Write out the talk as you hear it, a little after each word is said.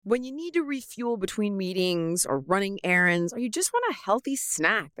When you need to refuel between meetings or running errands, or you just want a healthy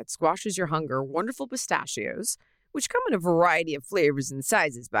snack that squashes your hunger, wonderful pistachios, which come in a variety of flavors and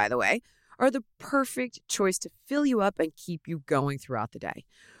sizes, by the way, are the perfect choice to fill you up and keep you going throughout the day.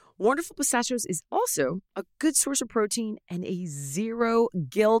 Wonderful Pistachios is also a good source of protein and a zero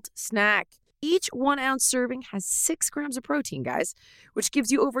guilt snack. Each 1 ounce serving has 6 grams of protein, guys, which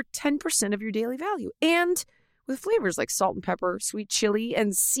gives you over 10% of your daily value. And with flavors like salt and pepper, sweet chili,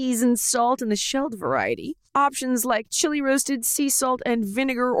 and seasoned salt in the shelled variety, options like chili roasted, sea salt, and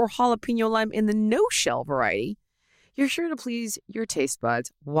vinegar or jalapeno lime in the no-shell variety, you're sure to please your taste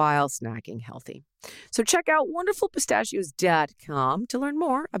buds while snacking healthy. So check out wonderfulpistachios.com to learn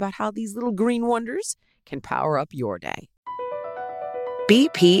more about how these little green wonders can power up your day.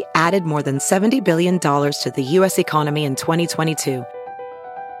 BP added more than $70 billion to the U.S. economy in 2022.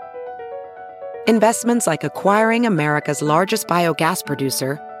 Investments like acquiring America's largest biogas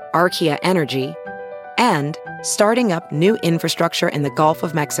producer, Archaea Energy, and starting up new infrastructure in the Gulf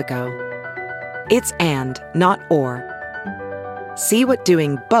of Mexico. It's and, not or. See what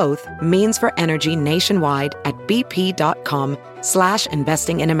doing both means for energy nationwide at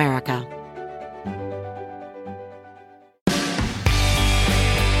bp.com/investing in America.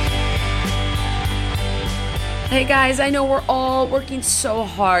 Hey guys, I know we're all working so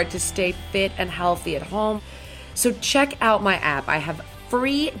hard to stay fit and healthy at home. So check out my app. I have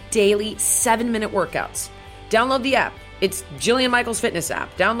free daily 7-minute workouts. Download the app. It's Jillian Michaels Fitness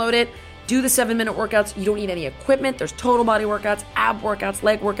app. Download it. Do the 7-minute workouts. You don't need any equipment. There's total body workouts, ab workouts,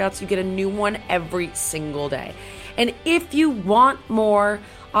 leg workouts. You get a new one every single day. And if you want more,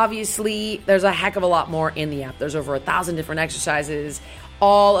 obviously, there's a heck of a lot more in the app. There's over 1,000 different exercises.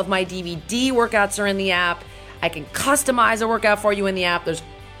 All of my DVD workouts are in the app. I can customize a workout for you in the app. There's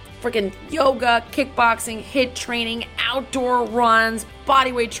freaking yoga, kickboxing, HIIT training, outdoor runs,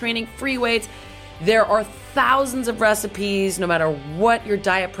 bodyweight training, free weights. There are thousands of recipes, no matter what your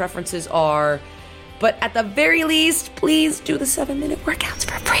diet preferences are. But at the very least, please do the 7-minute workouts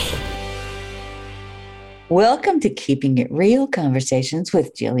for free. Welcome to Keeping It Real Conversations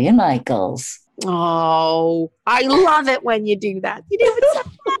with Jillian Michaels. Oh, I love it when you do that. You do it so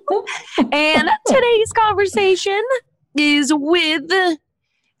well. And today's conversation is with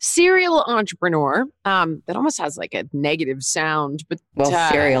serial entrepreneur. That almost has like a negative sound, but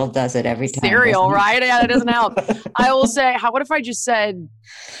serial does it every time. Serial, right? Yeah, that doesn't help. I will say, what if I just said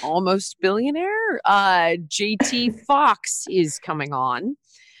almost billionaire? JT Foxx is coming on.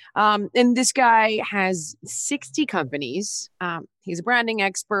 And this guy has 60 companies. He's a branding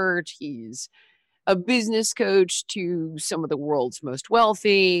expert. He's a business coach to some of the world's most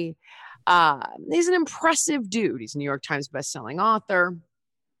wealthy. He's an impressive dude. He's a New York Times bestselling author.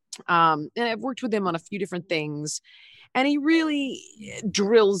 And I've worked with him on a few different things. And he really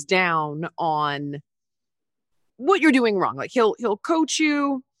drills down on what you're doing wrong. Like he'll coach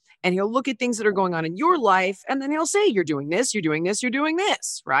you and he'll look at things that are going on in your life. And then he'll say, you're doing this, you're doing this, you're doing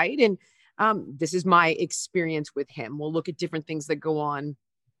this, right? And this is my experience with him. We'll look at different things that go on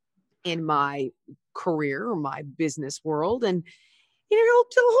in my career or my business world. And, you know,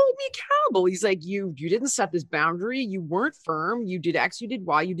 he'll hold me accountable. He's like, you didn't set this boundary. You weren't firm. You did X, you did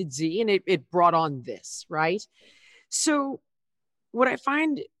Y, you did Z, and it brought on this, right? So what I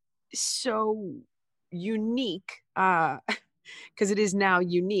find so unique, because it is now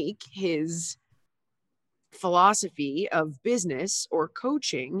unique, his philosophy of business or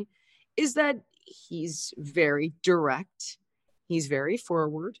coaching is that he's very direct. He's very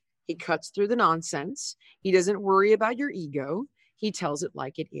forward. He cuts through the nonsense. He doesn't worry about your ego. He tells it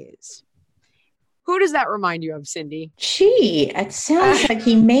like it is. Who does that remind you of, Cindy? Gee, it sounds like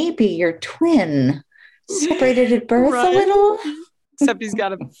he may be your twin. Separated at birth a little. Except he's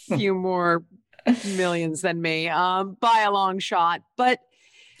got a few more millions than me by a long shot. But,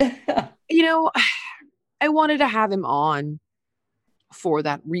 you know, I wanted to have him on for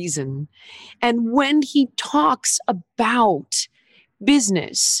that reason. And when he talks about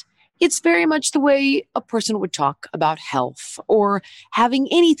business, it's very much the way a person would talk about health or having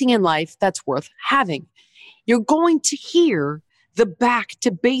anything in life that's worth having. You're going to hear the back to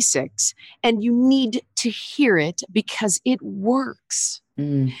basics, and you need to hear it because it works.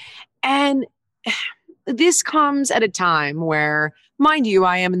 And this comes at a time where, mind you,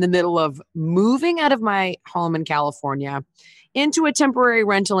 I am in the middle of moving out of my home in California into a temporary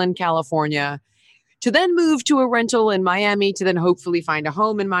rental in California, to then move to a rental in Miami, to then hopefully find a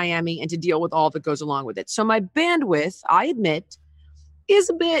home in Miami and to deal with all that goes along with it. So my bandwidth, I admit, is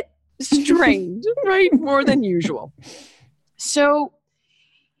a bit strained, right? More than usual. So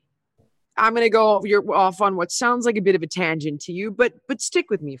I'm going to go you're off on what sounds like a bit of a tangent to you, but stick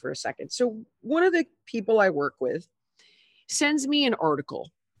with me for a second. So one of the people I work with sends me an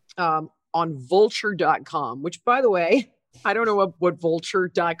article on vulture.com, which, by the way, I don't know what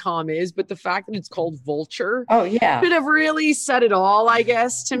vulture.com is, but the fact that it's called Vulture Oh, yeah. should have really said it all, I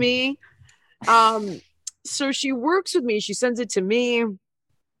guess, to me. So she works with me. She sends it to me,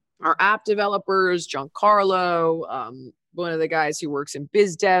 our app developers, Giancarlo, one of the guys who works in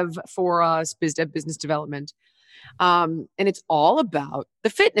biz dev for us, biz dev business development. And it's all about the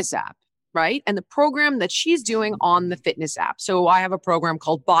fitness app, right? And the program that she's doing on the fitness app. So I have a program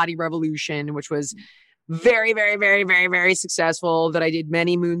called Body Revolution, which was very, very, very, very, very successful that I did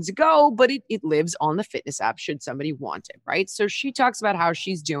many moons ago, but it lives on the fitness app should somebody want it, right? So she talks about how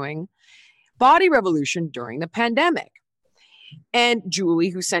she's doing Body Revolution during the pandemic. And Julie,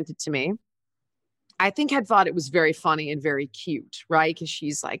 who sent it to me, I think had thought it was very funny and very cute, right? Because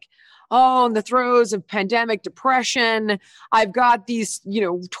she's like, oh, in the throes of pandemic depression, I've got these,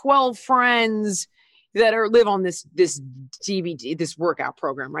 12 friends that live on this DVD, this workout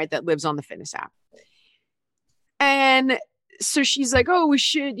program, right? That lives on the fitness app. And so she's like, oh, we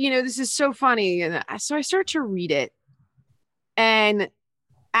should, this is so funny. And so I start to read it. And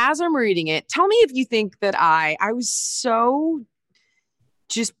as I'm reading it, tell me if you think that I was so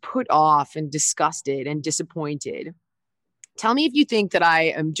just put off and disgusted and disappointed. Tell me if you think that I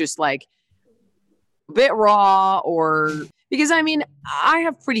am just like a bit raw, or because I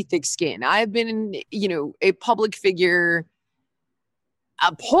have pretty thick skin. I've been, a public figure,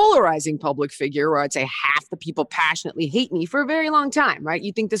 a polarizing public figure where I'd say half the people passionately hate me for a very long time, right?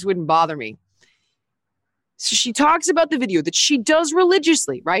 You'd think this wouldn't bother me. So she talks about the video that she does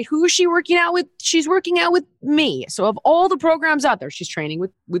religiously, right? Who is she working out with? She's working out with me. So of all the programs out there, she's training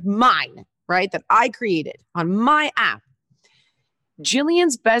with mine, right? That I created on my app.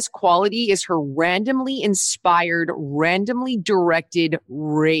 Jillian's best quality is her randomly inspired, randomly directed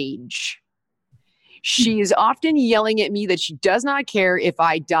rage. She is often yelling at me that she does not care if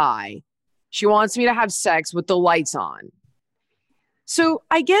I die. She wants me to have sex with the lights on. So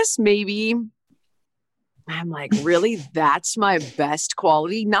I guess maybe I'm like, really? That's my best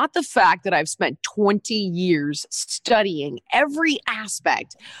quality? Not the fact that I've spent 20 years studying every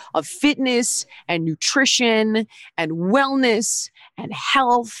aspect of fitness and nutrition and wellness and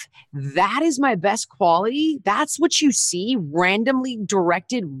health. That is my best quality. That's what you see, randomly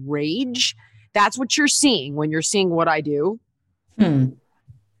directed rage. That's what you're seeing when you're seeing what I do.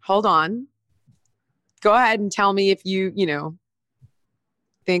 Hold on. Go ahead and tell me if you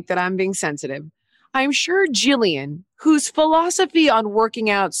think that I'm being sensitive. I'm sure Jillian, whose philosophy on working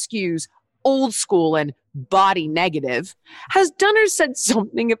out skews old school and body negative, has done or said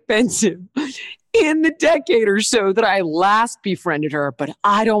something offensive in the decade or so that I last befriended her, but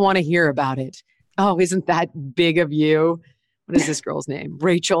I don't want to hear about it. Oh, isn't that big of you? What is this girl's name?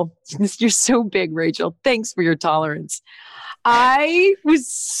 Rachel. You're so big, Rachel. Thanks for your tolerance. I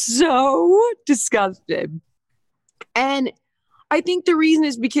was so disgusted. And I think the reason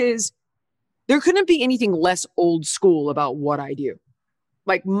is because there couldn't be anything less old school about what I do.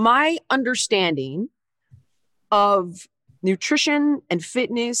 Like, my understanding of nutrition and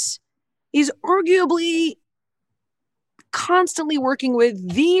fitness is arguably constantly working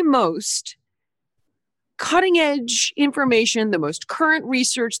with the most cutting edge information, the most current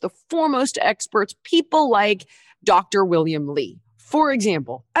research, the foremost experts, people like Dr. William Lee, for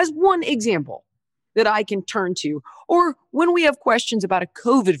example, as one example that I can turn to. Or when we have questions about a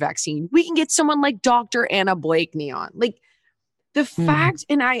COVID vaccine, we can get someone like Dr. Anna Blakeney on. Like, the fact,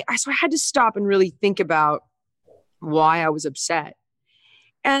 and so I had to stop and really think about why I was upset.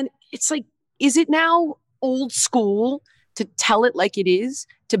 And it's like, is it now old school to tell it like it is,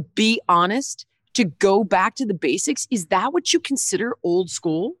 to be honest, to go back to the basics? Is that what you consider old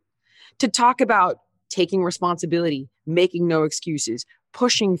school? To talk about taking responsibility, making no excuses,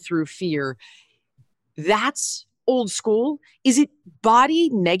 pushing through fear. That's old school. Is it body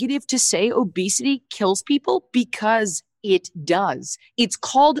negative to say obesity kills people? Because it does. It's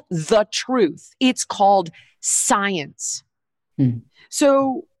called the truth. It's called science.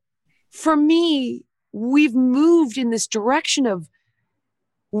 So for me, we've moved in this direction of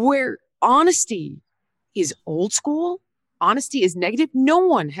where honesty is old school. Honesty is negative. No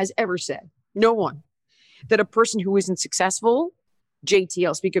one has ever said, no one, that a person who isn't successful, JT,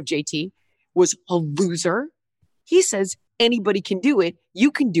 I'll speak of JT, was a loser. He says anybody can do it. You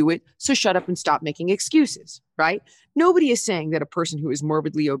can do it. So shut up and stop making excuses, right? Nobody is saying that a person who is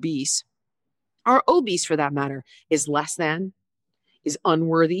morbidly obese, or obese for that matter, is less than, is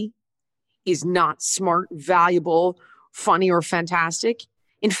unworthy, is not smart, valuable, funny, or fantastic.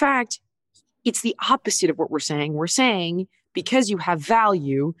 In fact, it's the opposite of what we're saying. We're saying, because you have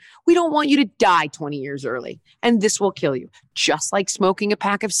value, we don't want you to die 20 years early, and this will kill you. Just like smoking a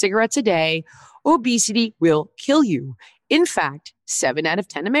pack of cigarettes a day, obesity will kill you. In fact, 7 out of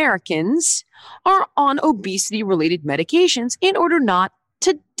 10 Americans are on obesity-related medications in order not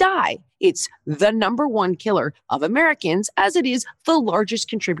to die. It's the number one killer of Americans, as it is the largest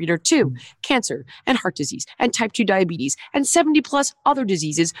contributor to cancer and heart disease and type 2 diabetes and 70 plus other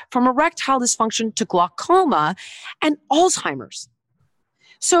diseases, from erectile dysfunction to glaucoma and Alzheimer's.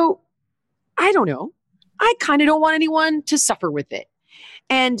 So I don't know. I kind of don't want anyone to suffer with it.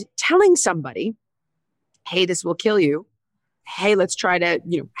 And telling somebody, hey, this will kill you. Hey, let's try to,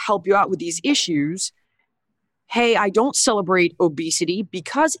 help you out with these issues. Hey, I don't celebrate obesity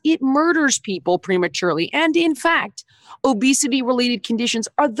because it murders people prematurely. And in fact, obesity-related conditions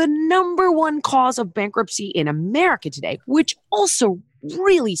are the number one cause of bankruptcy in America today, which also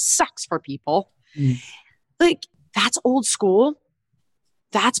really sucks for people. Like, that's old school.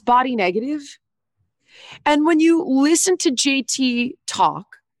 That's body negative. And when you listen to JT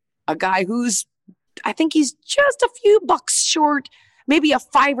talk, a guy who's, I think he's just a few bucks short, maybe a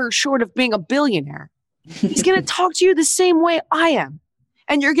 $5 short of being a billionaire, he's going to talk to you the same way I am,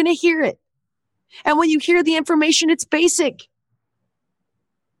 and you're going to hear it. And when you hear the information, it's basic.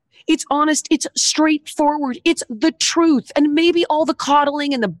 It's honest. It's straightforward. It's the truth. And maybe all the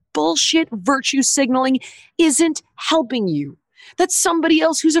coddling and the bullshit virtue signaling isn't helping you. That's somebody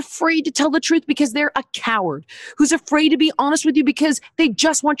else who's afraid to tell the truth because they're a coward, who's afraid to be honest with you because they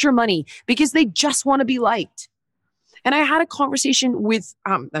just want your money, because they just want to be liked. And I had a conversation with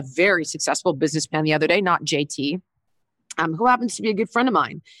a very successful businessman the other day, not JT, who happens to be a good friend of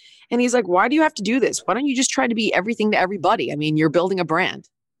mine. And he's like, why do you have to do this? Why don't you just try to be everything to everybody? I mean, you're building a brand.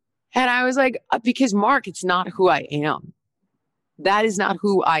 And I was like, because Mark, it's not who I am. That is not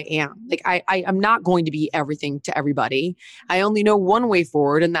who I am. Like, I'm not going to be everything to everybody. I only know one way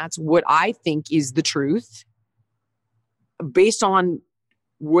forward, and that's what I think is the truth based on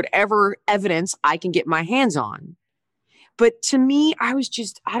whatever evidence I can get my hands on. But to me, I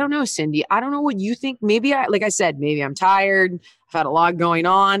don't know, Cindy. I don't know what you think. Maybe like I said, maybe I'm tired. I've had a lot going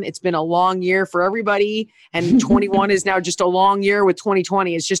on. It's been a long year for everybody. And 21 is now just a long year with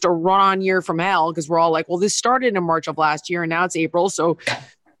 2020. It's just a run-on year from hell, because we're all like, well, this started in March of last year and now it's April. So,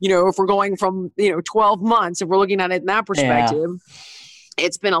 if we're going from, 12 months, if we're looking at it in that perspective,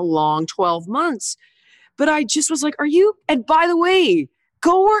 It's been a long 12 months. But I just was like, and by the way,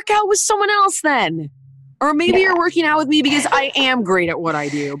 go work out with someone else then. Or maybe you're working out with me because I am great at what I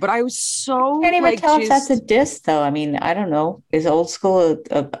do. But I was so I can't even tell if that's a diss, though. I mean, I don't know. Is old school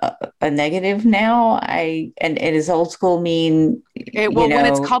a negative now? And does old school mean when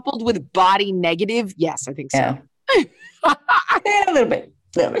it's coupled with body negative? Yes, I think so. Yeah. A little bit.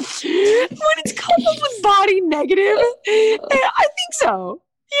 When it's coupled with body negative, I think so.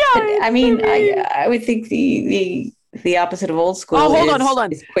 Yeah. I mean, I would think the opposite of old school. Oh, hold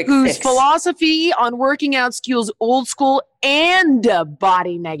on. Whose fix. philosophy on working out skews old school and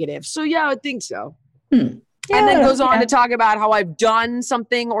body negative. So yeah, I would think so. Yeah, and then goes on to talk about how I've done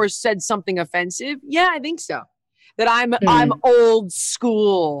something or said something offensive. Yeah, I think so. That I'm old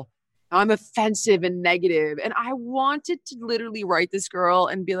school. I'm offensive and negative. And I wanted to literally write this girl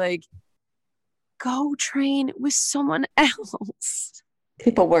and be like, go train with someone else.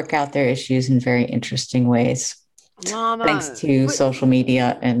 People work out their issues in very interesting ways. Mama, thanks to social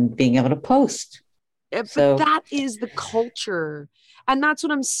media and being able to post. But that is the culture. And that's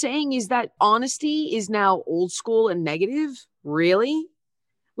what I'm saying, is that honesty is now old school and negative. Really?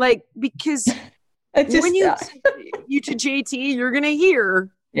 Like, because when you to JT, you're going to hear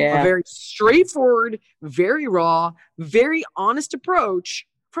a very straightforward, very raw, very honest approach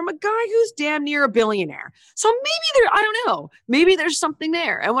from a guy who's damn near a billionaire. So maybe I don't know, maybe there's something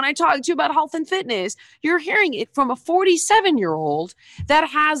there. And when I talk to you about health and fitness, you're hearing it from a 47-year-old that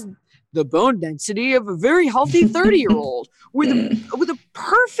has the bone density of a very healthy 30-year-old with a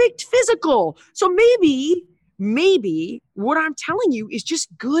perfect physical. So maybe what I'm telling you is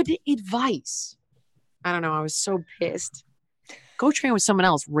just good advice. I don't know. I was so pissed. Go train with someone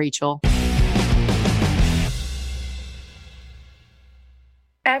else, Rachel.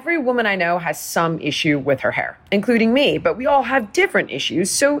 Every woman I know has some issue with her hair, including me, but we all have different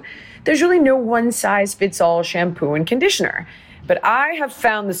issues, so there's really no one-size-fits-all shampoo and conditioner. But I have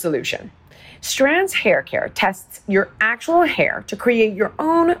found the solution. Strands Hair Care tests your actual hair to create your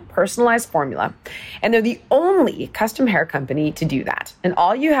own personalized formula, and they're the only custom hair company to do that. And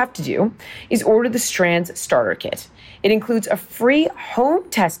all you have to do is order the Strands Starter Kit. It includes a free home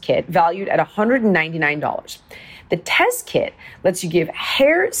test kit valued at $199. The test kit lets you give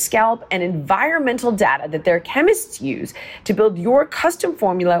hair, scalp, and environmental data that their chemists use to build your custom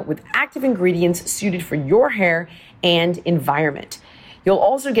formula with active ingredients suited for your hair and environment. You'll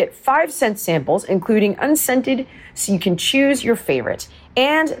also get 5-cent samples, including unscented, so you can choose your favorite.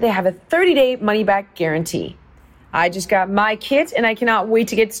 And they have a 30-day money-back guarantee. I just got my kit, and I cannot wait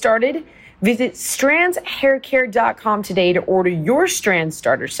to get started. Visit strandshaircare.com today to order your Strands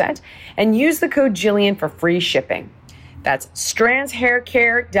starter set and use the code Jillian for free shipping. That's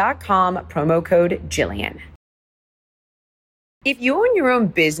strandshaircare.com, promo code Jillian. If you own your own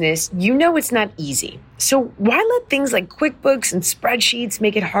business, you know it's not easy. So why let things like QuickBooks and spreadsheets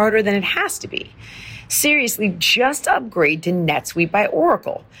make it harder than it has to be? Seriously, just upgrade to NetSuite by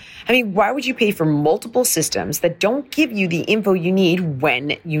Oracle. I mean, why would you pay for multiple systems that don't give you the info you need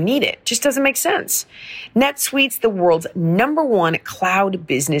when you need it? Just doesn't make sense. NetSuite's the world's #1 cloud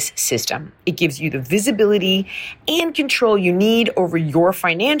business system. It gives you the visibility and control you need over your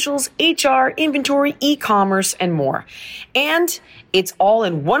financials, HR, inventory, e-commerce, and more. And it's all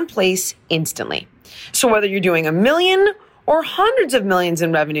in one place instantly. So whether you're doing $1 million or hundreds of millions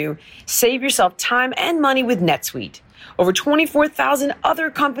in revenue, save yourself time and money with NetSuite. Over 24,000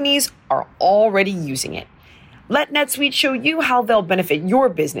 other companies are already using it. Let NetSuite show you how they'll benefit your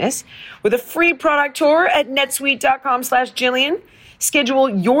business with a free product tour at netsuite.com/Jillian. Schedule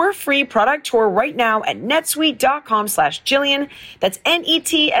your free product tour right now at netsuite.com/Jillian. That's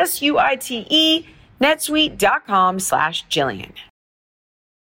NETSUITE, netsuite.com/Jillian.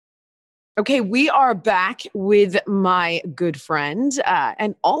 Okay, we are back with my good friend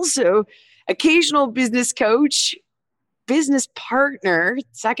and also occasional business coach, business partner,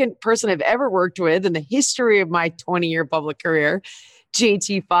 second person I've ever worked with in the history of my 20-year public career,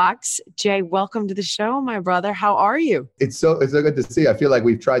 JT Foxx. Jay, welcome to the show, my brother. How are you? It's so good to see. I feel like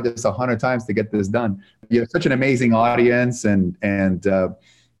we've tried this 100 times to get this done. You have such an amazing audience and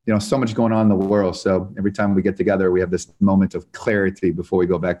so much going on in the world. So every time we get together, we have this moment of clarity before we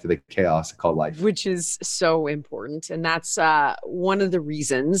go back to the chaos called life. Which is so important. And that's one of the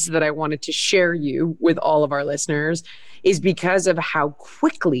reasons that I wanted to share you with all of our listeners is because of how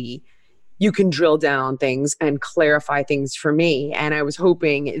quickly you can drill down on things and clarify things for me. And I was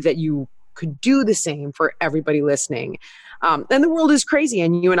hoping that you could do the same for everybody listening. And the world is crazy.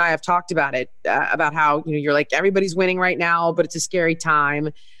 And you and I have talked about it, about how, you're like, everybody's winning right now, but it's a scary time.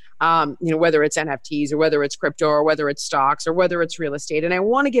 Whether it's NFTs or whether it's crypto or whether it's stocks or whether it's real estate. And I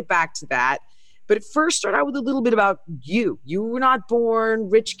want to get back to that. But first, start out with a little bit about you. You were not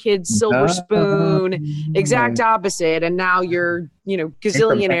born rich kid, silver spoon, exact opposite. And now you're,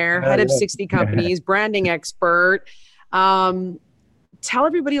 gazillionaire, head of 60 companies, branding expert. Tell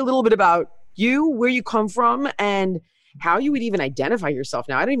everybody a little bit about you, where you come from, and how you would even identify yourself.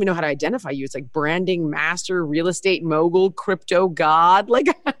 Now, I don't even know how to identify you. It's like branding master, real estate mogul, crypto god.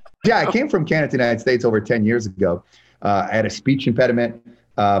 Yeah, I came from Canada to the United States over 10 years ago. I had a speech impediment.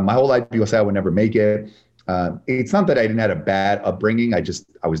 My whole life, people say I would never make it. It's not that I didn't have a bad upbringing. I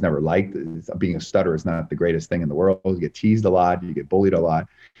was never liked. Being a stutterer is not the greatest thing in the world. You get teased a lot. You get bullied a lot.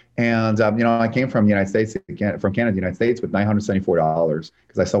 And, I came from the United States, from Canada to the United States with $974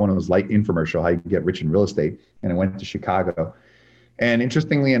 because I saw one of those light infomercial, how you can get rich in real estate. And I went to Chicago. And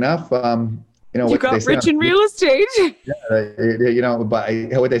interestingly enough, you got rich in real estate. But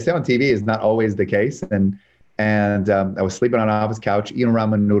what they say on TV is not always the case. And I was sleeping on an office couch, eating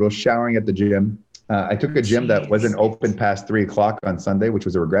ramen noodles, showering at the gym. I took a gym that wasn't open past 3:00 on Sunday, which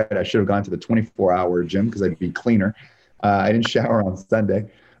was a regret. I should have gone to the 24-hour gym because I'd be cleaner. I didn't shower on Sunday.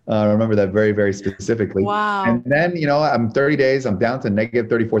 I remember that very, very specifically. Wow. And then, I'm 30 days. I'm down to negative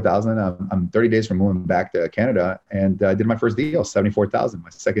 34,000. I'm 30 days from moving back to Canada, and I did my first deal, 74,000. My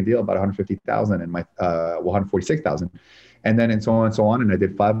second deal, about 150,000, and my 146,000. And then and so on and so on. And I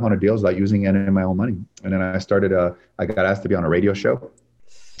did 500 deals without using any of my own money. And then I got asked to be on a radio show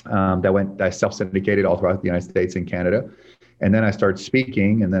I self-syndicated all throughout the United States and Canada. And then I started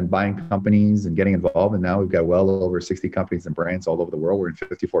speaking and then buying companies and getting involved. And now we've got well over 60 companies and brands all over the world. We're in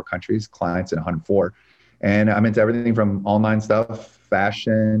 54 countries, clients in 104. And I'm into everything from online stuff,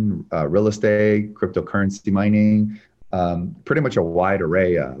 fashion, real estate, cryptocurrency mining, pretty much a wide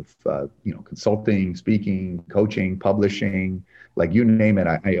array of, consulting, speaking, coaching, publishing, like you name it,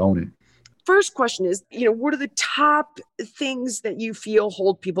 I own it. First question is, what are the top things that you feel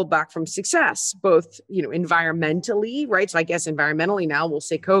hold people back from success, both, environmentally, right? So I guess environmentally now we'll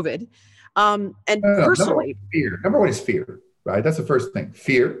say COVID, and personally. Fear. Number one is fear, right? That's the first thing.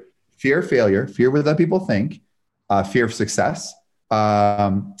 Fear of failure, fear of what people think, fear of success,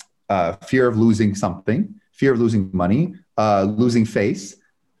 fear of losing something, fear of losing money, losing face,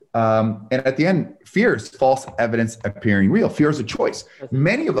 And at the end, fear is false evidence appearing real. Fear is a choice.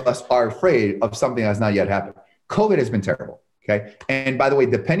 Many of us are afraid of something that's not yet happened. COVID has been terrible. Okay. And by the way,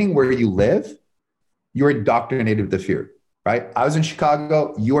 depending where you live, you're indoctrinated with the fear, right? I was in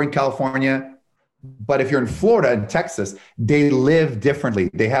Chicago, you were in California. But if you're in Florida and Texas, they live differently.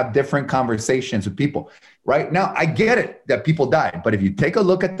 They have different conversations with people. Right now, I get it that people died. But if you take a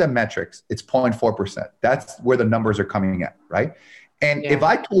look at the metrics, it's 0.4%. That's where the numbers are coming at, right? And if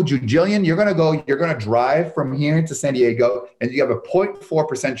I told you, Jillian, you're going to drive from here to San Diego and you have a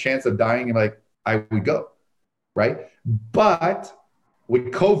 0.4% chance of dying, and like, I would go, right? But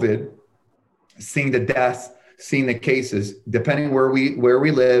with COVID, seeing the deaths, seeing the cases, depending where we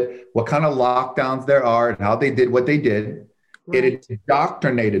live, what kind of lockdowns there are and how they did what they did, it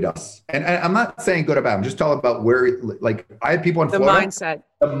indoctrinated us. And I'm not saying good or bad. I'm just talking about where, like, I had people in Florida.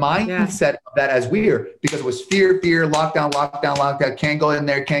 The mindset of that as weird, because it was fear, lockdown, can't go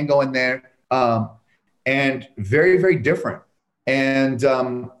in there. And very, very different. And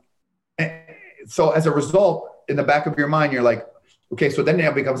so as a result, in the back of your mind, you're like, okay, so then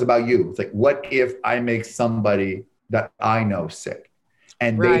it becomes about you. It's like, what if I make somebody that I know sick?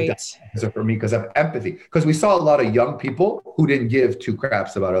 And they die for me because of empathy. Because we saw a lot of young people who didn't give two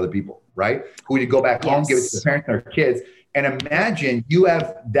craps about other people, right? Who would go back home, give it to the parents and their kids. And imagine you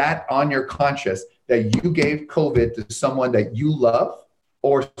have that on your conscience, that you gave COVID to someone that you love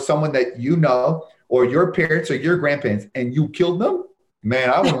or someone that you know, or your parents or your grandparents, and you killed them. Man,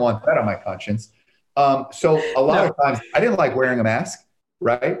 I wouldn't want that on my conscience. So a lot of times I didn't like wearing a mask,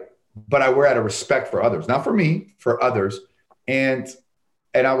 right? But I wear out of respect for others, not for me, for others. And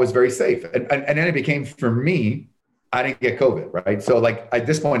I was very safe. And then it became, for me, I didn't get COVID, right? So like at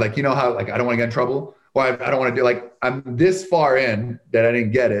this point, like, you know how, like, I don't want to get in trouble, or I don't want to do, like, I'm this far in that I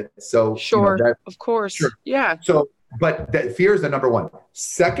didn't get it. So of course. Sure. Yeah. So, but that fear is the number one.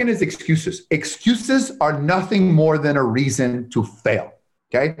 Second is excuses. Excuses are nothing more than a reason to fail.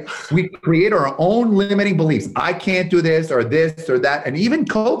 Okay. We create our own limiting beliefs. I can't do this or that. And even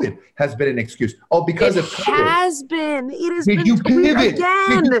COVID has been an excuse. Oh, because of COVID. It has been you pivot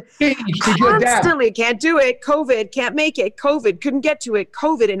again. Did you adapt? Constantly can't do it. COVID, can't make it. COVID, couldn't get to it.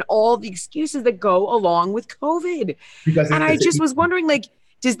 COVID, and all the excuses that go along with COVID. And I just was wondering, like,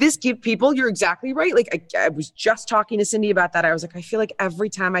 does this give people, you're exactly right. Like, I was just talking to Cindy about that. I was like, I feel like every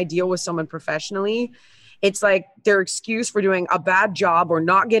time I deal with someone professionally, it's like their excuse for doing a bad job or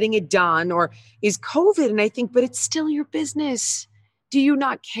not getting it done or is COVID. And I think, but it's still your business. Do you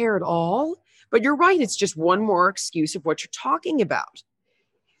not care at all? But you're right. It's just one more excuse of what you're talking about.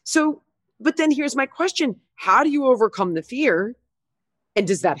 So, but then here's my question. How do you overcome the fear? And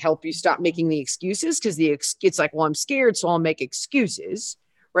does that help you stop making the excuses? Because it's like, well, I'm scared, so I'll make excuses,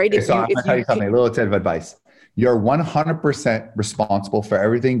 right? Okay, so I'm going to tell you something, a little bit of advice. You're 100% responsible for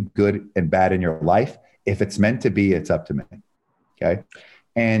everything good and bad in your life. If it's meant to be, it's up to me. Okay.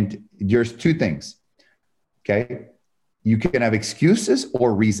 And there's two things. Okay. You can have excuses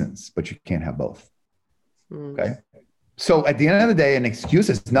or reasons, but you can't have both. Okay. So at the end of the day, an excuse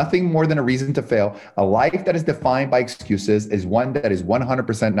is nothing more than a reason to fail. A life that is defined by excuses is one that is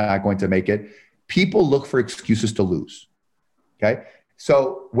 100% not going to make it. People look for excuses to lose. Okay.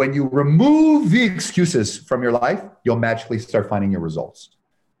 So when you remove the excuses from your life, you'll magically start finding your results.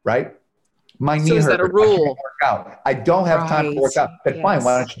 Right. My knee hurts. Is that a rule? I don't have time to work out. But fine,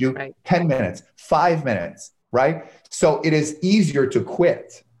 why don't you do 10 minutes, 5 minutes, right? So it is easier to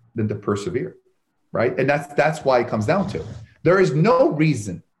quit than to persevere, right? And that's why it comes down to. There is no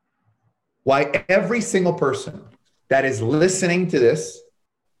reason why every single person that is listening to this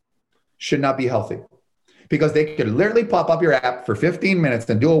should not be healthy. Because they could literally pop up your app for 15 minutes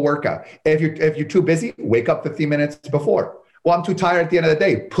and do a workout. If you're too busy, wake up 15 minutes before. Well, I'm too tired at the end of the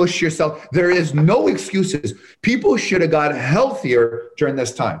day. Push yourself. There is no excuses. People should have got healthier during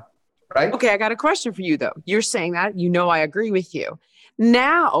this time, right? Okay, I got a question for you, though. You're saying that. I agree with you.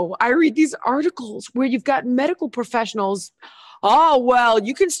 Now, I read these articles where you've got medical professionals. Oh, well,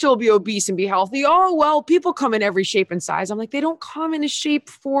 you can still be obese and be healthy. Oh, well, people come in every shape and size. I'm like, they don't come in a shape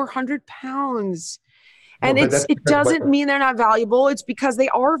 400 pounds. And it doesn't mean they're not valuable. It's because they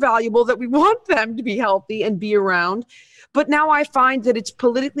are valuable that we want them to be healthy and be around. But now I find that it's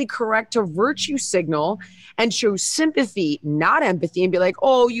politically correct to virtue signal and show sympathy, not empathy, and be like,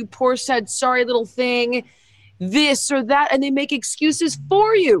 oh, you poor sad, sorry little thing, this or that. And they make excuses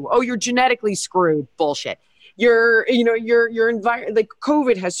for you. Oh, you're genetically screwed. Bullshit. Your environment, like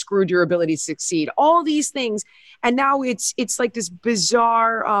COVID has screwed your ability to succeed. All these things. And now it's like this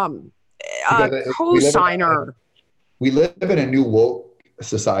bizarre cosigner. We live in a new woke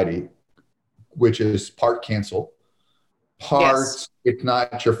society, which is part cancel, Part, it's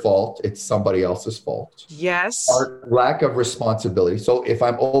not your fault. It's somebody else's fault. Yes. Part, lack of responsibility. So if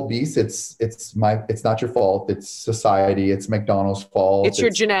I'm obese, it's not your fault. It's society. It's McDonald's fault. It's your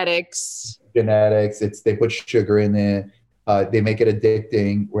genetics. Genetics. It's they put sugar in it. They make it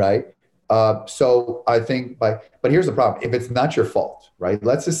addicting, right? So I think but here's the problem. If it's not your fault, right?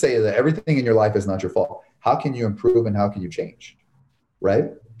 Let's just say that everything in your life is not your fault. How can you improve and how can you change, right?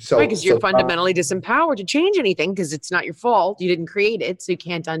 So because you're fundamentally disempowered to change anything because it's not your fault. You didn't create it, so you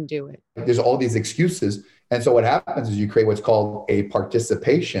can't undo it. There's all these excuses. And so what happens is you create what's called a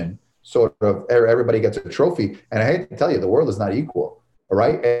participation, sort of everybody gets a trophy. And I hate to tell you, the world is not equal. All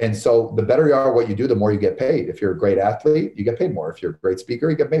right. And so the better you are at what you do, the more you get paid. If you're a great athlete, you get paid more. If you're a great speaker,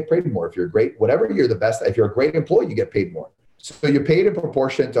 you get paid more. If you're great, whatever you're the best, if you're a great employee, you get paid more. So you're paid in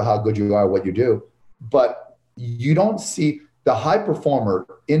proportion to how good you are at what you do. But you don't see the high performer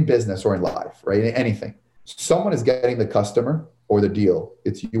in business or in life, right? In anything. Someone is getting the customer or the deal.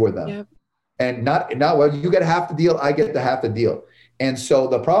 It's you or them. Yep. And not well, you get half the deal, I get the half the deal. And so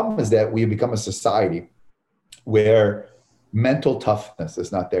the problem is that we become a society where mental toughness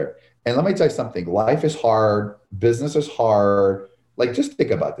is not there. And let me tell you something, life is hard, business is hard. Like, just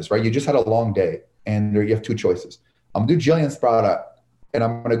think about this, right? You just had a long day and you have two choices. I'm gonna do Jillian's product and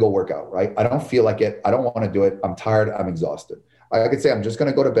I'm gonna go work out, right? I don't feel like it. I don't wanna do it. I'm tired, I'm exhausted. I could say, I'm just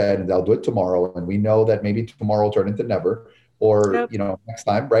gonna go to bed and I'll do it tomorrow. And we know that maybe tomorrow will turn into never, or next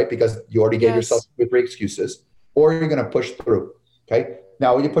time, right? Because you already gave yourself 2 or 3 excuses, or you're gonna push through, okay?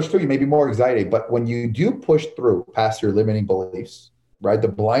 Now, when you push through, you may be more anxiety, but when you do push through past your limiting beliefs, right? The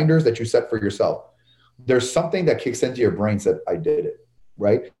blinders that you set for yourself, there's something that kicks into your brain that I did it,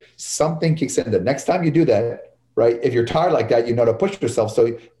 right? Something kicks in. The next time you do that, right? If you're tired like that, you know to push yourself.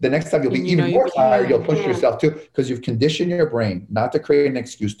 So the next time you'll be even more tired, you'll push yourself too, because you've conditioned your brain not to create an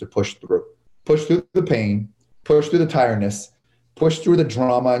excuse to push through the pain, push through the tiredness, push through the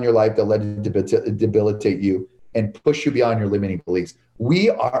drama in your life that led to debilitate you, and push you beyond your limiting beliefs. We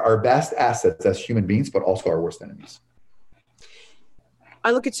are our best assets as human beings, but also our worst enemies.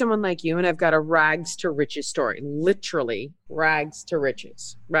 I look at someone like you and I've got a rags to riches story, literally rags to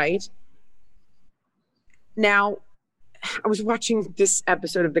riches, right? Now, I was watching this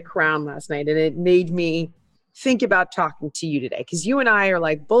episode of The Crown last night and it made me think about talking to you today, because you and I are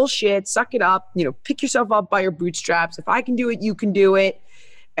like, bullshit, suck it up, pick yourself up by your bootstraps. If I can do it, you can do it.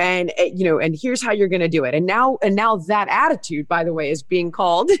 And, and here's how you're going to do it. And now that attitude, by the way, is being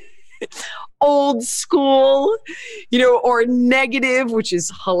called old school, or negative, which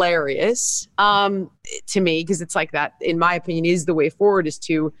is hilarious to me, because it's like that, in my opinion, is the way forward, is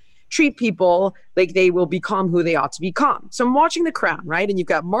to treat people like they will become who they ought to become. So I'm watching The Crown, right? And you've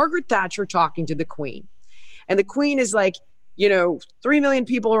got Margaret Thatcher talking to the Queen. And the Queen is like, 3 million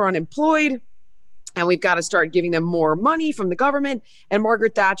people are unemployed and we've got to start giving them more money from the government. And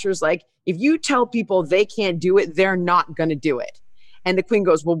Margaret Thatcher's like, if you tell people they can't do it, they're not going to do it. And the Queen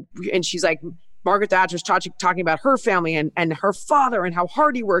goes, well, and she's like, Margaret Thatcher's talking about her family and her father and how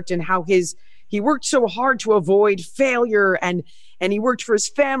hard he worked and how he worked so hard to avoid failure and he worked for his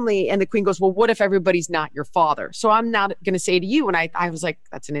family. And the Queen goes, well, what if everybody's not your father? So I'm not going to say to you, and I was like,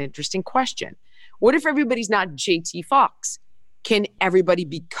 that's an interesting question. What if everybody's not JT Foxx? Can everybody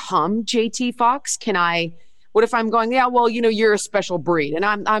become JT Foxx? What if I'm going, yeah, well, you're a special breed and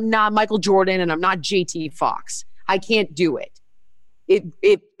I'm not Michael Jordan and I'm not JT Foxx. I can't do it.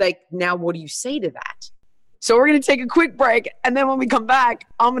 Now what do you say to that? So we're going to take a quick break. And then when we come back,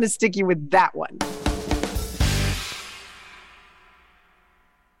 I'm going to stick you with that one.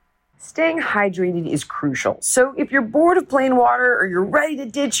 Staying hydrated is crucial. So if you're bored of plain water or you're ready to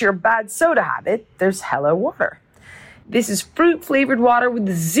ditch your bad soda habit, there's Hello Water. This is fruit-flavored water with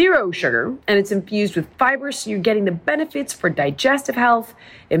 0 sugar, and it's infused with fiber, so you're getting the benefits for digestive health,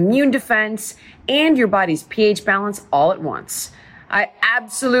 immune defense, and your body's pH balance all at once. I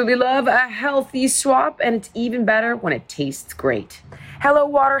absolutely love a healthy swap, and it's even better when it tastes great. Hello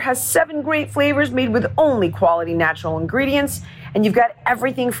Water has 7 great flavors made with only quality natural ingredients, and you've got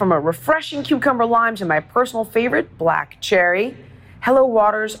everything from a refreshing cucumber lime to my personal favorite, black cherry. Hello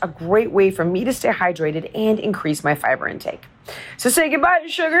Water's a great way for me to stay hydrated and increase my fiber intake. So say goodbye to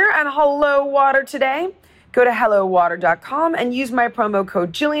sugar and Hello Water today. Go to hellowater.com and use my promo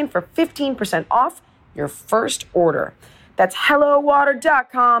code Jillian for 15% off your first order. That's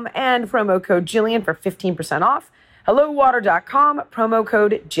hellowater.com and promo code Jillian for 15% off. hellowater.com, promo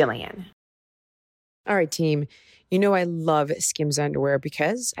code Jillian. All right, team. I love Skims underwear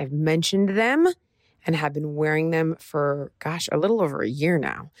because I've mentioned them and have been wearing them for, a little over a year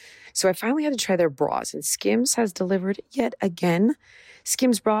now. So I finally had to try their bras, and Skims has delivered yet again.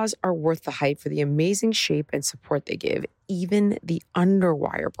 Skims bras are worth the hype for the amazing shape and support they give. Even the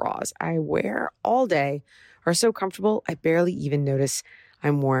underwire bras I wear all day are so comfortable, I barely even notice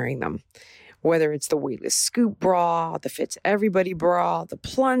I'm wearing them. Whether it's the weightless scoop bra, the fits everybody bra, the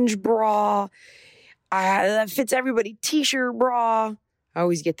plunge bra, that fits everybody t-shirt bra, I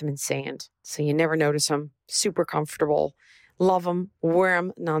always get them in sand, so you never notice them. Super comfortable. Love them. Wear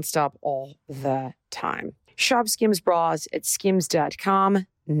them nonstop all the time. Shop Skims bras at skims.com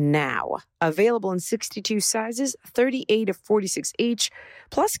now. Available in 62 sizes, 38 to 46H,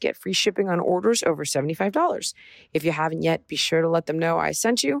 plus get free shipping on orders over $75. If you haven't yet, be sure to let them know I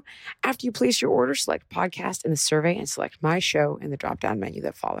sent you. After you place your order, select podcast in the survey and select my show in the drop-down menu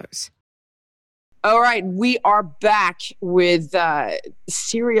that follows. All right, we are back with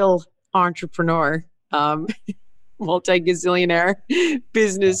serial entrepreneur, multi-gazillionaire,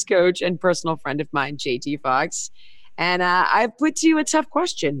 business coach, and personal friend of mine, JT Foxx. And I've put to you a tough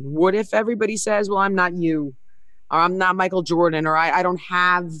question. What if everybody says, well, I'm not you, or I'm not Michael Jordan, or I don't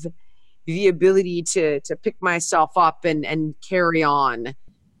have the ability to pick myself up and carry on?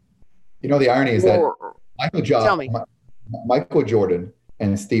 You know, the irony is that Tell me. Michael Jordan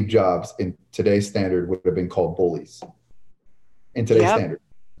and Steve Jobs in today's standard would have been called bullies. In today's standard,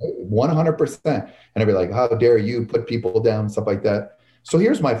 100%. And I'd be like, how dare you put people down, stuff like that. So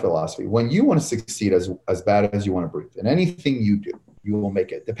here's my philosophy. When you want to succeed as bad as you want to breathe, and anything you do, you will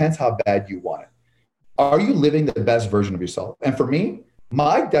make it. Depends how bad you want it. Are you living the best version of yourself? And for me,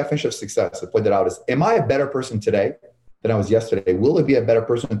 my definition of success, I put that out, is, am I a better person today than I was yesterday? Will I be a better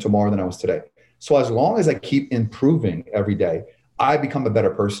person tomorrow than I was today? So as long as I keep improving every day, I become a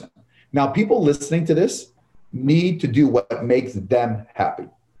better person. Now, people listening to this need to do what makes them happy.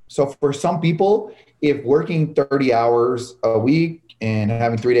 So for some people, if working 30 hours a week and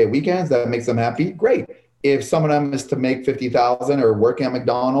having 3-day weekends, that makes them happy, great. If some of them is to make 50,000 or working at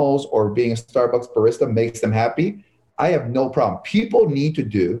McDonald's or being a Starbucks barista makes them happy, I have no problem. People need to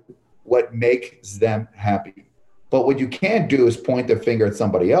do what makes them happy. But what you can't do is point the finger at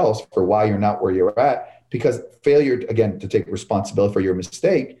somebody else for why you're not where you're at, because failure, again, to take responsibility for your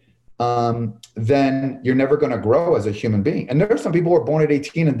mistake, then you're never going to grow as a human being. And there are some people who are born at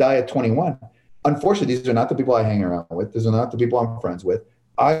 18 and die at 21. Unfortunately, these are not the people I hang around with. These are not the people I'm friends with.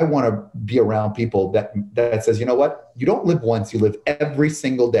 I want to be around people that says, you know what? You don't live once, you live every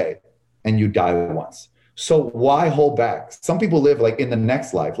single day, and you die once. So why hold back? Some people live like in the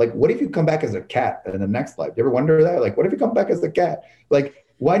next life. Like, what if you come back as a cat in the next life? You ever wonder that? Like, what if you come back as a cat? Like,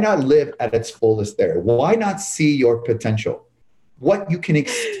 why not live at its fullest there? Why not see your potential? What you can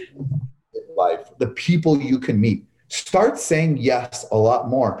experience in life, the people you can meet. Start saying yes a lot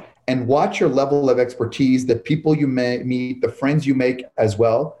more, and watch your level of expertise, the people you may meet, the friends you make as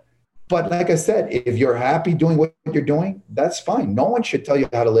well. But like I said, if you're happy doing what you're doing, that's fine. No one should tell you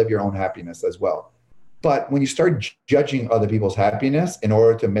how to live your own happiness as well. But when you start judging other people's happiness in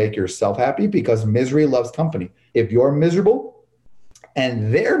order to make yourself happy, because misery loves company. If you're miserable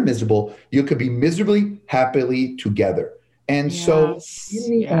and they're miserable, you could be miserably happily together. And so in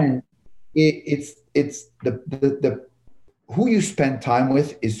the end, it's the who you spend time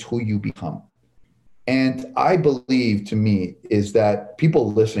with is who you become. And I believe, to me, is that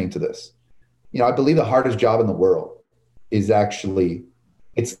people listening to this, I believe the hardest job in the world is actually,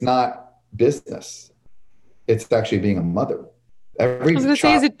 it's not business. It's actually being a mother. I was going to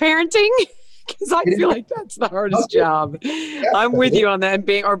say, is it parenting? Because I feel like that's the hardest job. Yeah, I'm with you on that,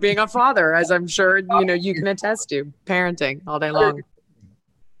 and being a father, as I'm sure you can attest to. Parenting all day long.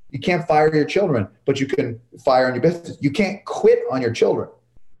 You can't fire your children, but you can fire on your business. You can't quit on your children,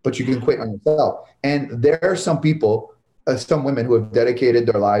 but you can quit on yourself. And there are some people, some women who have dedicated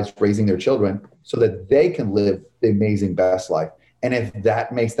their lives raising their children so that they can live the amazing best life. And if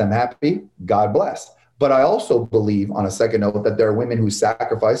that makes them happy, God bless. But I also believe, on a second note, that there are women who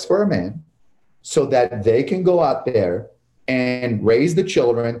sacrifice for a man so that they can go out there and raise the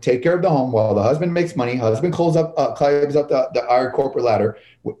children, take care of the home while the husband makes money. Husband climbs up our corporate ladder.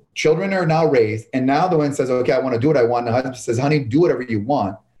 Children are now raised. And now the woman says, okay, I want to do what I want. And the husband says, honey, do whatever you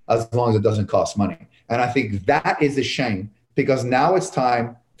want as long as it doesn't cost money. And I think that is a shame, because now it's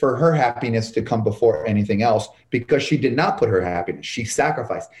time for her happiness to come before anything else, because she did not put her happiness. She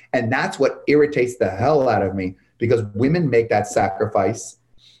sacrificed. And that's what irritates the hell out of me, because women make that sacrifice.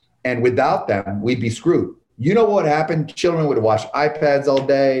 And without them, we'd be screwed. You know what happened? Children would watch iPads all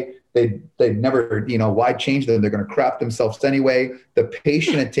day. They'd never, why change them? They're going to crap themselves anyway. The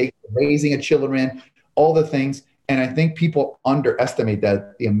patience it takes raising a children, all the things. And I think people underestimate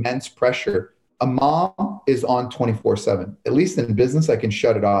that, the immense pressure. A mom is on 24/7. At least in business, I can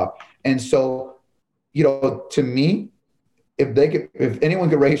shut it off. And so, to me, if anyone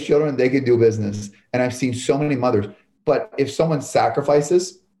could raise children, they could do business. And I've seen so many mothers, but if someone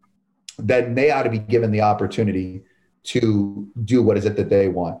sacrifices, then they ought to be given the opportunity to do what is it that they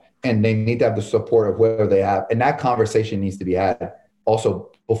want. And they need to have the support of whoever they have. And that conversation needs to be had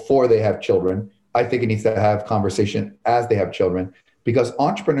also before they have children. I think it needs to have conversation as they have children, because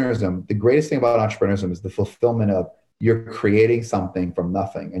entrepreneurism, the greatest thing about entrepreneurism is the fulfillment of you're creating something from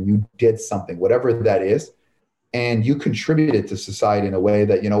nothing and you did something, whatever that is, and you contributed to society in a way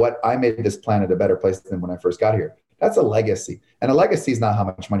that, you know what, I made this planet a better place than when I first got here. That's a legacy. And a legacy is not how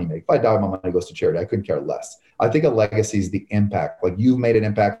much money you make. If I die, my money goes to charity. I couldn't care less. I think a legacy is the impact. Like you've made an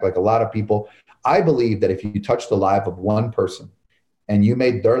impact, like a lot of people. I believe that if you touch the life of one person and you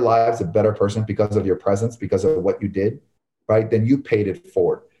made their lives a better person because of your presence, because of what you did, right, then you paid it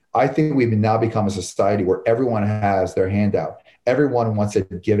forward. I think we've now become a society where everyone has their hand out. Everyone wants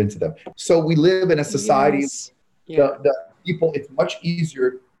it given to them. So we live in a society, Yes. Yeah. the people, it's much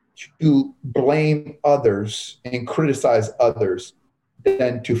easier to blame others and criticize others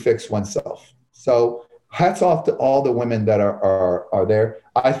than to fix oneself. So hats off to all the women that are there.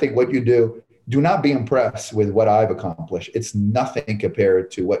 I think what you do not be impressed with what I've accomplished. It's nothing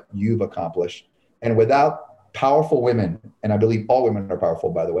compared to what you've accomplished. And without powerful women, and I believe all women are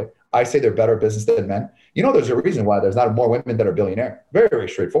powerful, by the way, I say they're better at business than men. You know, there's a reason why there's not more women that are billionaire. Very, very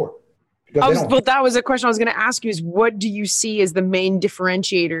straightforward. But that was a question I was going to ask you is what do you see as the main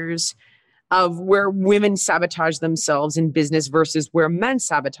differentiators of where women sabotage themselves in business versus where men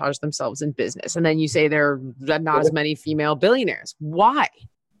sabotage themselves in business? And then you say there are not as many female billionaires. Why?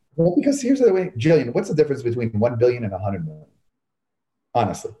 Well, because here's the way, Jillian, what's the difference between 1 billion and 100 million?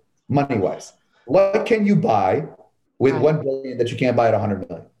 Honestly, money-wise. What can you buy with 1 billion that you can't buy at 100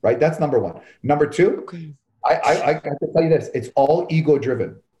 million, right? That's number one. Number two, I can tell you this, it's all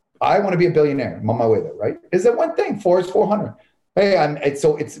ego-driven. I want to be a billionaire. I'm on my way there, right? Is that one thing? 4 is 400. Hey,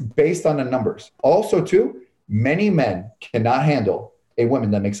 so it's based on the numbers. Also, too, many men cannot handle a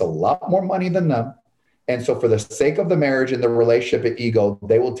woman that makes a lot more money than them. And so for the sake of the marriage and the relationship and ego,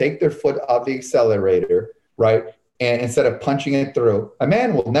 they will take their foot off the accelerator, right? And instead of punching it through, a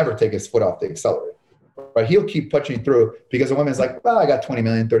man will never take his foot off the accelerator, right? He'll keep punching through because a woman's like, well, I got 20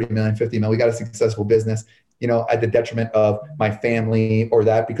 million, 30 million, 50 million. We got a successful business, you know, at the detriment of my family or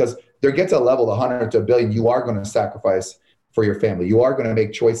that, because there gets a level, 100 to a billion, you are going to sacrifice for your family. You are going to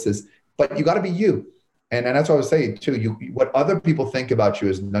make choices, but you got to be you. And that's what I was saying too. What other people think about you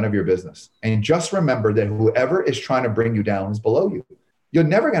is none of your business. And just remember that whoever is trying to bring you down is below you. You're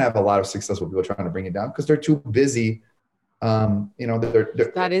never going to have a lot of successful people trying to bring you down because they're too busy. You know,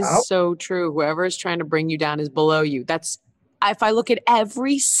 that is out. So true. Whoever is trying to bring you down is below you. That's, if I look at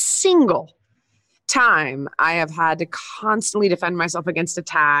every single time I have had to constantly defend myself against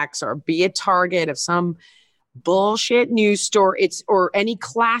attacks or be a target of some bullshit news story, or any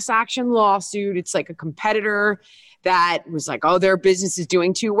class action lawsuit. It's like a competitor that was like, oh, their business is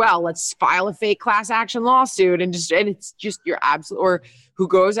doing too well, let's file a fake class action lawsuit. And it's just, you're absolutely, or who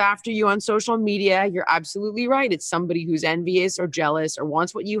goes after you on social media. You're absolutely right. It's somebody who's envious or jealous or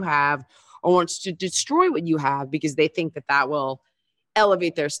wants what you have or wants to destroy what you have because they think that will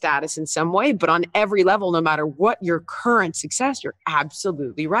elevate their status in some way. But on every level, no matter what your current success, you're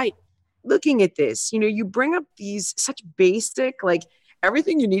absolutely right. Looking at this, you know, you bring up these such basic, like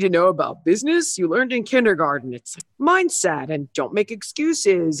everything you need to know about business you learned in kindergarten. It's like mindset and don't make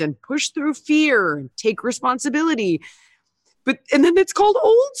excuses and push through fear and take responsibility. And then it's called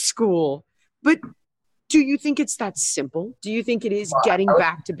old school. But do you think it's that simple? Do you think it is getting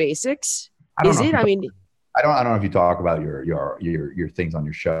back to basics? Is it? I mean, I don't know if you talk about your things on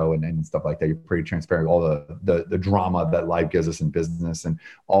your show and stuff like that. You're pretty transparent. All the drama that life gives us in business and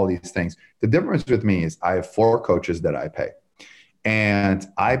all these things. The difference with me is I have 4 coaches that I pay, and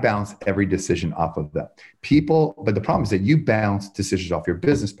I bounce every decision off of them. But the problem is that you bounce decisions off your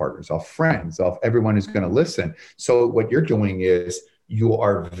business partners, off friends, off everyone who's going to listen. So what you're doing is you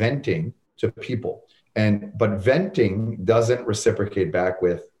are venting to people, but venting doesn't reciprocate back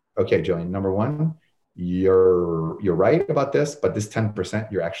with, okay, Jillian, number one, you're right about this, but this 10%,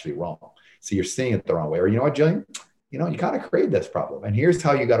 you're actually wrong. So you're seeing it the wrong way. Or you know what, Jillian, you know, you kind of created this problem and here's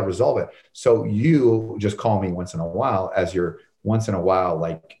how you got to resolve it. So you just call me once in a while as your once in a while,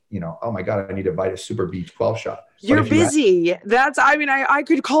 like, you know, oh my God, I need to buy a super B12 shot. You're busy. I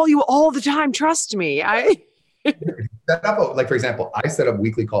could call you all the time. Trust me. Set up, like, for example, I set up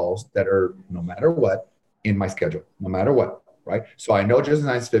weekly calls that are no matter what in my schedule, no matter what. Right. So I know just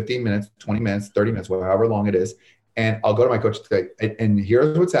nice 15 minutes, 20 minutes, 30 minutes, however long it is. And I'll go to my coach today and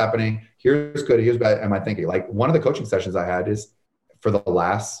here's what's happening. Here's good. Here's bad. Am I thinking? Like one of the coaching sessions I had is for the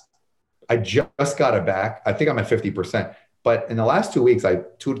last, I just got it back. I think I'm at 50%. But in the last 2 weeks,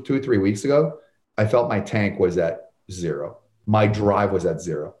 3 weeks ago, I felt my tank was at zero. My drive was at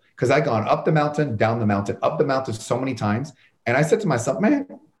zero because I'd gone up the mountain, down the mountain, up the mountain so many times. And I said to myself, man,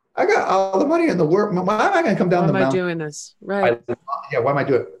 I got all the money in the world. Why am I going to come down the mountain? Why am I doing this? Right. Why am I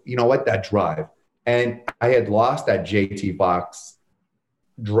doing it? You know what? That drive. And I had lost that JT Foxx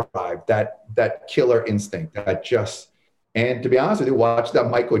drive, that killer instinct, and to be honest with you, watch that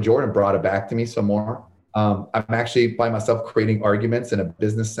Michael Jordan brought it back to me some more. I'm actually by myself creating arguments in a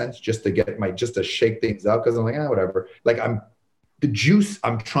business sense just to shake things up because I'm like, whatever. Like I'm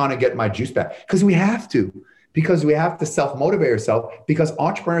trying to get my juice back because we have to self-motivate ourselves because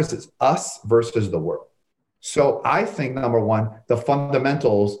entrepreneurs is us versus the world. So I think, number one, the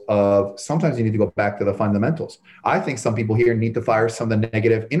fundamentals of sometimes you need to go back to the fundamentals. I think some people here need to fire some of the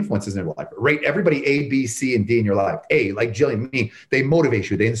negative influences in their life. Rate everybody A, B, C, and D in your life. A, like Jillian, me, they motivate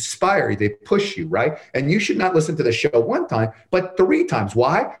you, they inspire you, they push you, right? And you should not listen to the show one time, but 3 times.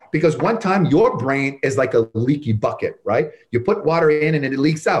 Why? Because one time your brain is like a leaky bucket, right? You put water in and it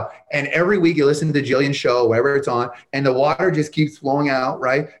leaks out. And every week you listen to Jillian's show, wherever it's on, and the water just keeps flowing out,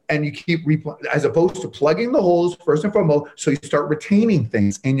 right? And you keep as opposed to plugging the holes first and foremost, so you start retaining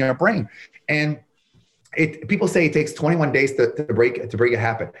things in your brain. And people say it takes 21 days to break a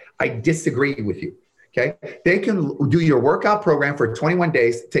habit. I disagree with you. Okay, they can do your workout program for 21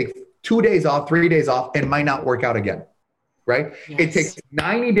 days, take 2 days off, 3 days off, and might not work out again. Right? Yes. It takes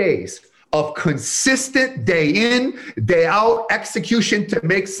 90 days of consistent day in, day out execution to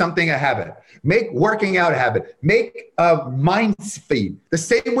make something a habit. Make working out a habit. Make a mind feed. The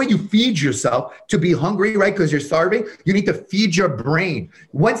same way you feed yourself to be hungry, right? Because you're starving, you need to feed your brain.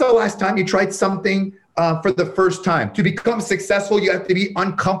 When's the last time you tried something for the first time? To become successful, you have to be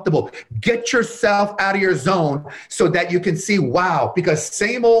uncomfortable. Get yourself out of your zone so that you can see, wow, because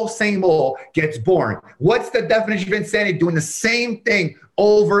same old gets boring. What's the definition of insanity? Doing the same thing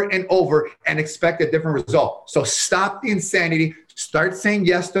over and over and expect a different result. So stop the insanity. Start saying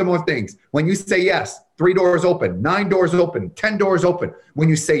yes to more things. When you say yes, 3 doors open, 9 doors open, 10 doors open. When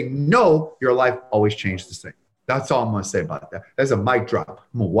you say no, your life always changes the same. That's all I'm going to say about that. That's a mic drop.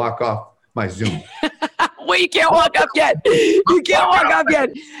 I'm going to walk off my Zoom. Wait, you can't walk up yet. You can't walk up yet.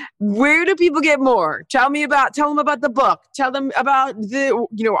 Where do people get more? Tell them about the book. Tell them about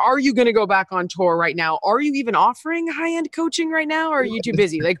are you going to go back on tour right now? Are you even offering high-end coaching right now? Or are you too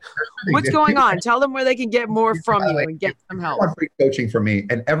busy? Like, what's going on? Tell them where they can get more from you and get some help. Free coaching for me.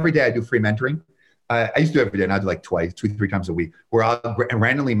 And every day I do free mentoring. I used to do every day, and I do like 2-3 times a week, where I'll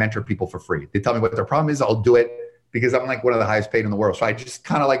randomly mentor people for free. They tell me what their problem is. I'll do it because I'm like one of the highest paid in the world. So I just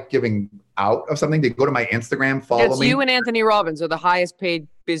kind of like giving out of something. They go to my Instagram, follow me. It's you and Anthony Robbins are the highest paid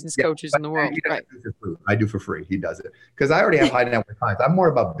business coaches in the world. Right. I do for free. He does it because I already have high net worth clients. I'm more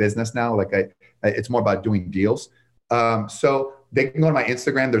about business now. Like it's more about doing deals. So they can go to my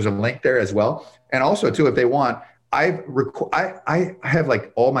Instagram. There's a link there as well. And also too, if they want, I have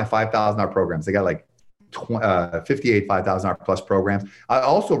like all my 5,000 hour programs. They got like 58 5,000 hour plus programs. I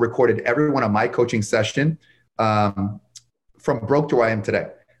also recorded every one of my coaching session from broke to where I am today.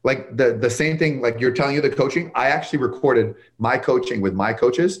 Like the same thing, like you're telling you the coaching, I actually recorded my coaching with my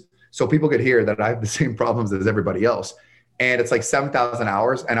coaches so people could hear that I have the same problems as everybody else. And it's like 7,000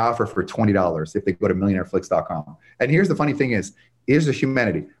 hours and I offer for $20 if they go to millionaireflix.com. And here's the funny thing is, here's the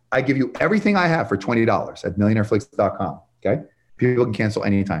humanity. I give you everything I have for $20 at millionaireflix.com. Okay. People can cancel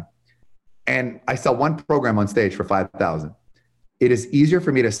anytime. And I sell one program on stage for $5,000. It is easier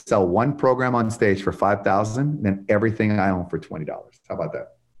for me to sell one program on stage for $5,000 than everything I own for $20. How about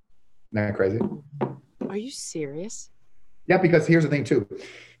that? Isn't that crazy? Are you serious? Yeah, because here's the thing too.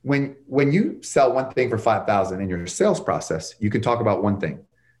 When you sell one thing for $5,000 in your sales process, you can talk about one thing,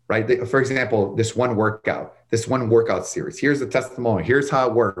 right? For example, this one workout series. Here's the testimonial. Here's how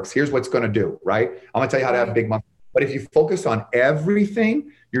it works. Here's what's going to do, right? I'm going to tell you how to have a big month. But if you focus on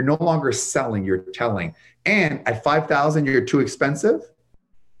everything, you're no longer selling, you're telling. And at $5,000, you're too expensive.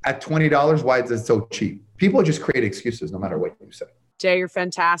 At $20, why is it so cheap? People just create excuses no matter what you say. Jay, you're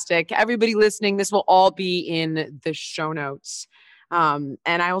fantastic. Everybody listening, this will all be in the show notes. And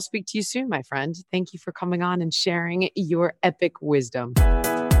I will speak to you soon, my friend. Thank you for coming on and sharing your epic wisdom.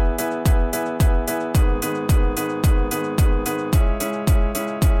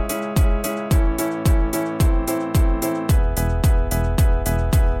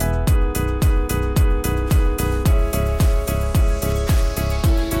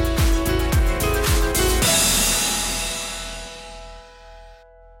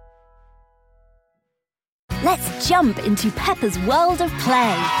 Let's jump into Peppa's world of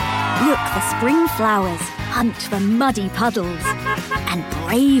play. Look for spring flowers, hunt for muddy puddles, and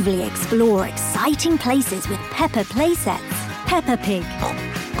bravely explore exciting places with Peppa play sets. Peppa Pig.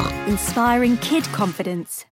 Inspiring kid confidence.